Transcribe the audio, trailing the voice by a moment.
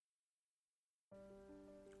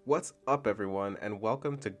What's up, everyone, and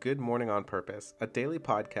welcome to Good Morning on Purpose, a daily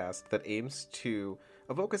podcast that aims to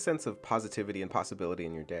evoke a sense of positivity and possibility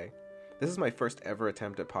in your day. This is my first ever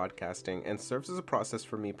attempt at podcasting and serves as a process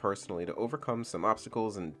for me personally to overcome some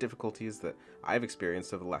obstacles and difficulties that I've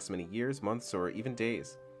experienced over the last many years, months, or even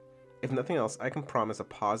days. If nothing else, I can promise a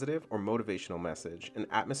positive or motivational message, an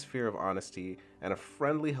atmosphere of honesty, and a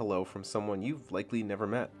friendly hello from someone you've likely never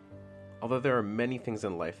met. Although there are many things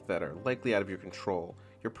in life that are likely out of your control,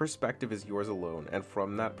 your perspective is yours alone, and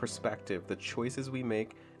from that perspective, the choices we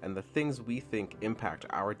make and the things we think impact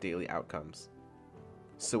our daily outcomes.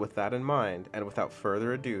 So with that in mind, and without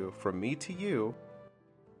further ado, from me to you,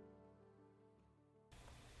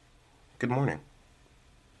 good morning.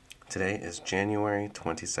 Today is January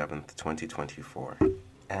 27th, 2024,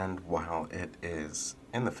 and while it is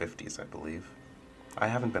in the 50s, I believe, I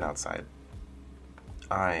haven't been outside.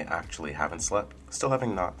 I actually haven't slept. Still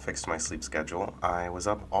having not fixed my sleep schedule, I was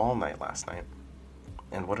up all night last night.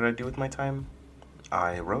 And what did I do with my time?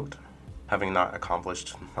 I wrote. Having not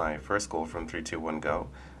accomplished my first goal from 3, 2, 1, Go,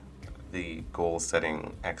 the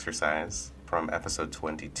goal-setting exercise from episode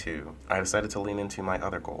 22, I decided to lean into my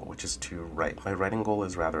other goal, which is to write. My writing goal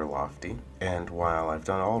is rather lofty, and while I've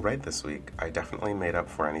done all right this week, I definitely made up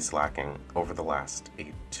for any slacking over the last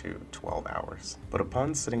 8 to 12 hours. But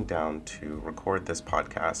upon sitting down to record this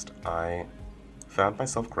podcast, I found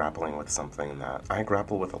myself grappling with something that I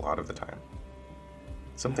grapple with a lot of the time.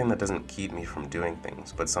 Something that doesn't keep me from doing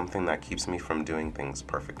things, but something that keeps me from doing things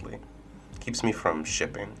perfectly. Keeps me from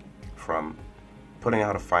shipping, from putting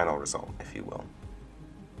out a final result, if you will.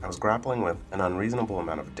 I was grappling with an unreasonable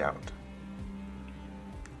amount of doubt.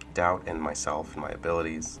 Doubt in myself and my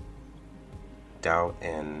abilities. Doubt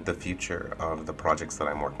in the future of the projects that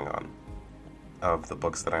I'm working on, of the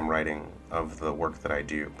books that I'm writing, of the work that I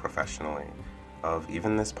do professionally, of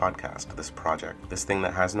even this podcast, this project, this thing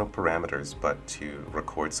that has no parameters but to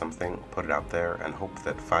record something, put it out there, and hope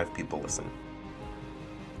that 5 people listen.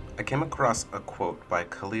 I came across a quote by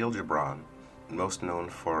Khalil Gibran, most known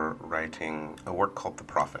for writing a work called The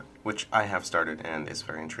Prophet, which I have started and is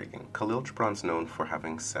very intriguing. Khalil Gibran's known for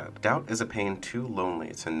having said, "Doubt is a pain too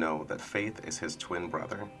lonely to know that faith is his twin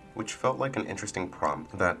brother," which felt like an interesting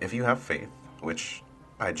prompt that if you have faith, which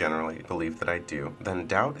I generally believe that I do, then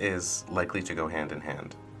doubt is likely to go hand in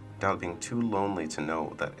hand. Doubt being too lonely to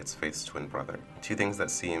know that it's faith's twin brother. Two things that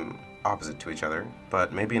seem opposite to each other,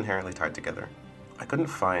 but maybe inherently tied together. I couldn't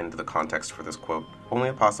find the context for this quote, only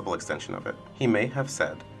a possible extension of it. He may have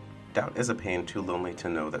said, "Doubt is a pain too lonely to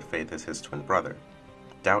know that faith is his twin brother.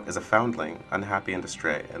 Doubt is a foundling, unhappy and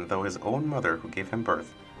astray, and though his own mother who gave him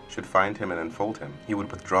birth should find him and enfold him, he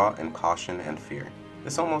would withdraw in caution and fear."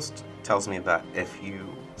 This almost tells me that if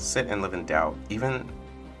you sit and live in doubt, even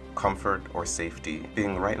comfort or safety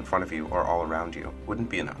being right in front of you or all around you wouldn't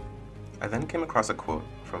be enough. I then came across a quote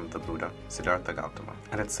from the Buddha, Siddhartha Gautama,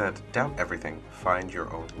 and it said, "Doubt everything, find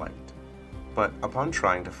your own light." But upon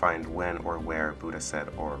trying to find when or where Buddha said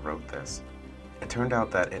or wrote this, it turned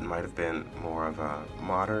out that it might have been more of a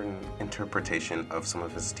modern interpretation of some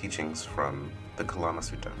of his teachings from the Kalama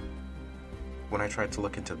Sutta. When I tried to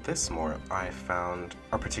look into this more, I found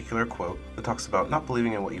a particular quote that talks about not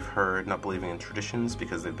believing in what you've heard, not believing in traditions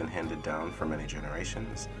because they've been handed down for many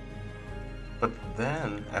generations. But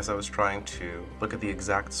then, as I was trying to look at the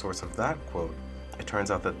exact source of that quote, it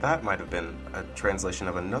turns out that that might have been a translation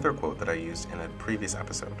of another quote that I used in a previous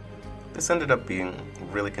episode. This ended up being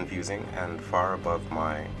really confusing and far above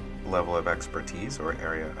my level of expertise or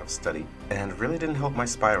area of study, and really didn't help my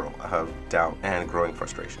spiral of doubt and growing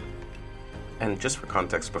frustration. And just for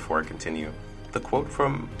context before I continue, the quote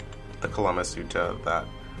from the Kalama Sutta that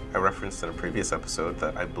I referenced in a previous episode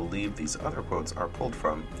that I believe these other quotes are pulled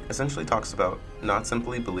from essentially talks about not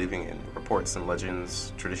simply believing in reports and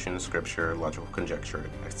legends, tradition, scripture, logical conjecture,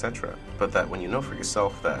 etc., but that when you know for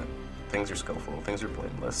yourself that things are skillful, things are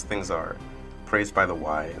blameless, things are praised by the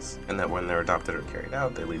wise, and that when they're adopted or carried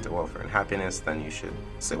out, they lead to welfare and happiness, then you should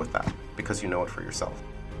sit with that because you know it for yourself.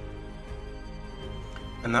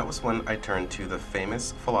 And that was when I turned to the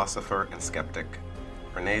famous philosopher and skeptic,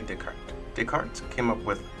 René Descartes. Descartes came up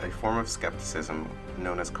with a form of skepticism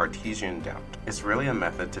known as Cartesian doubt. It's really a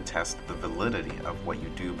method to test the validity of what you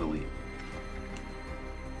do believe.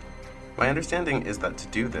 My understanding is that to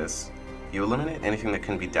do this, you eliminate anything that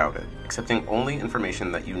can be doubted, accepting only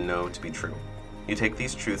information that you know to be true. You take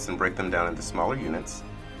these truths and break them down into smaller units,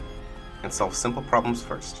 and solve simple problems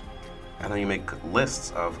first, and then you make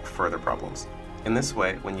lists of further problems. In this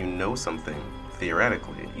way, when you know something,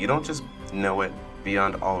 theoretically, you don't just know it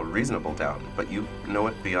beyond all reasonable doubt, but you know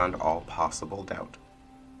it beyond all possible doubt.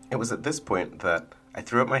 It was at this point that I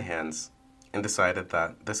threw up my hands and decided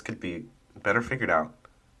that this could be better figured out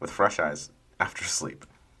with fresh eyes after sleep.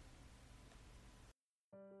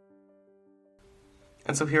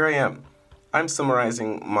 And so here I am. I'm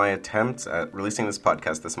summarizing my attempts at releasing this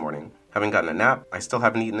podcast this morning. Haven't gotten a nap, I still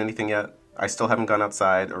haven't eaten anything yet, I still haven't gone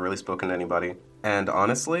outside or really spoken to anybody. And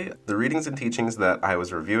honestly, the readings and teachings that I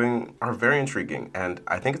was reviewing are very intriguing, and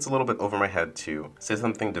I think it's a little bit over my head to say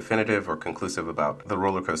something definitive or conclusive about the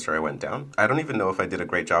roller coaster I went down. I don't even know if I did a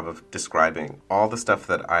great job of describing all the stuff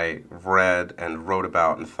that I read and wrote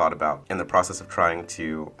about and thought about in the process of trying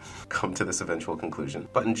to come to this eventual conclusion.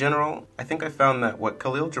 But in general, I think I found that what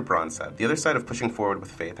Khalil Gibran said, the other side of pushing forward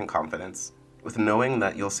with faith and confidence, with knowing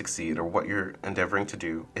that you'll succeed or what you're endeavoring to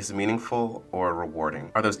do is meaningful or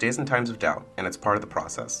rewarding, are those days and times of doubt, and it's part of the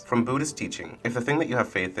process. From Buddhist teaching, if the thing that you have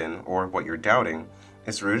faith in or what you're doubting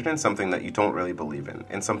is rooted in something that you don't really believe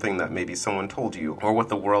in something that maybe someone told you or what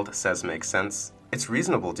the world says makes sense, it's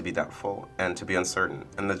reasonable to be doubtful and to be uncertain.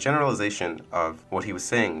 And the generalization of what he was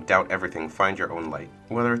saying, doubt everything, find your own light,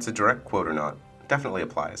 whether it's a direct quote or not, definitely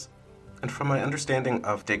applies. And from my understanding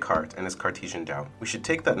of Descartes and his Cartesian doubt, we should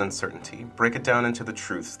take that uncertainty, break it down into the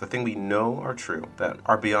truths, the thing we know are true, that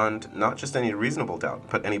are beyond not just any reasonable doubt,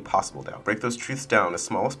 but any possible doubt. Break those truths down as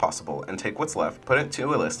small as possible and take what's left, put it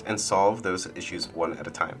to a list, and solve those issues one at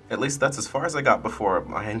a time. At least that's as far as I got before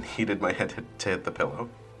I needed my head to hit the pillow.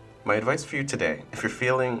 My advice for you today, if you're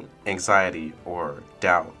feeling anxiety or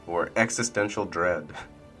doubt or existential dread,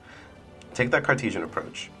 take that Cartesian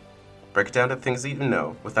approach. Break it down to things that you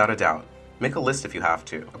know, without a doubt. Make a list if you have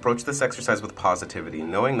to. Approach this exercise with positivity,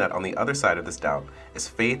 knowing that on the other side of this doubt is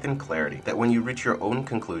faith and clarity, that when you reach your own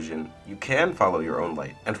conclusion, you can follow your own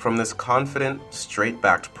light. And from this confident,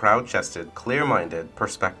 straight-backed, proud-chested, clear-minded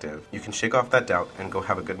perspective, you can shake off that doubt and go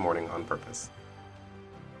have a good morning on purpose.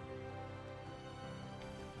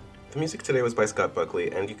 The music today was by Scott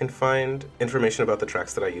Buckley, and you can find information about the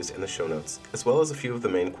tracks that I used in the show notes, as well as a few of the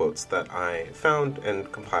main quotes that I found and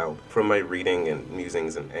compiled from my reading and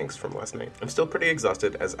musings and angst from last night. I'm still pretty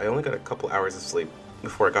exhausted, as I only got a couple hours of sleep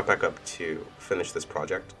before I got back up to finish this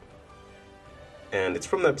project. And it's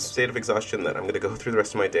from that state of exhaustion that I'm going to go through the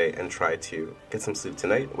rest of my day and try to get some sleep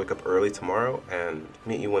tonight, wake up early tomorrow, and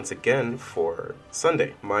meet you once again for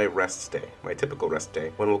Sunday, my rest day, my typical rest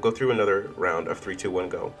day, when we'll go through another round of 3, 2, 1,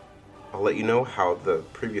 go. I'll let you know how the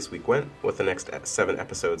previous week went, what the next 7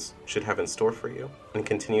 episodes should have in store for you, and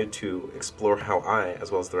continue to explore how I,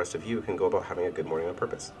 as well as the rest of you, can go about having a good morning on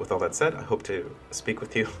purpose. With all that said, I hope to speak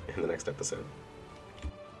with you in the next episode.